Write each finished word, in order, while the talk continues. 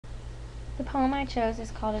The poem I chose is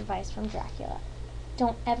called Advice from Dracula.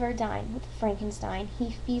 Don't ever dine with Frankenstein.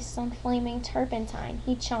 He feasts on flaming turpentine.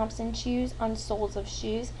 He chomps and chews on soles of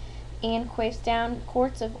shoes and quaffs down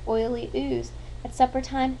quarts of oily ooze. At supper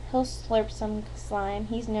time he'll slurp some slime.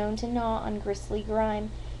 He's known to gnaw on gristly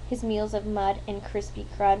grime. His meals of mud and crispy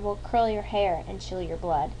crud will curl your hair and chill your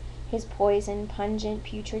blood. His poison, pungent,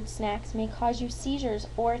 putrid snacks may cause you seizures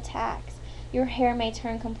or attacks. Your hair may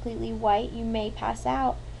turn completely white. You may pass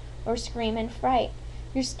out or scream in fright.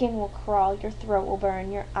 Your skin will crawl, your throat will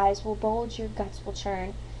burn, your eyes will bulge, your guts will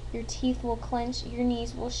churn. Your teeth will clench, your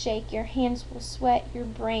knees will shake, your hands will sweat, your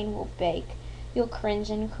brain will bake. You'll cringe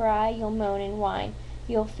and cry, you'll moan and whine.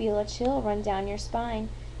 You'll feel a chill run down your spine.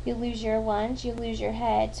 You'll lose your lunch, you'll lose your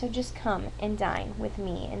head, so just come and dine with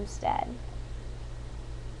me instead.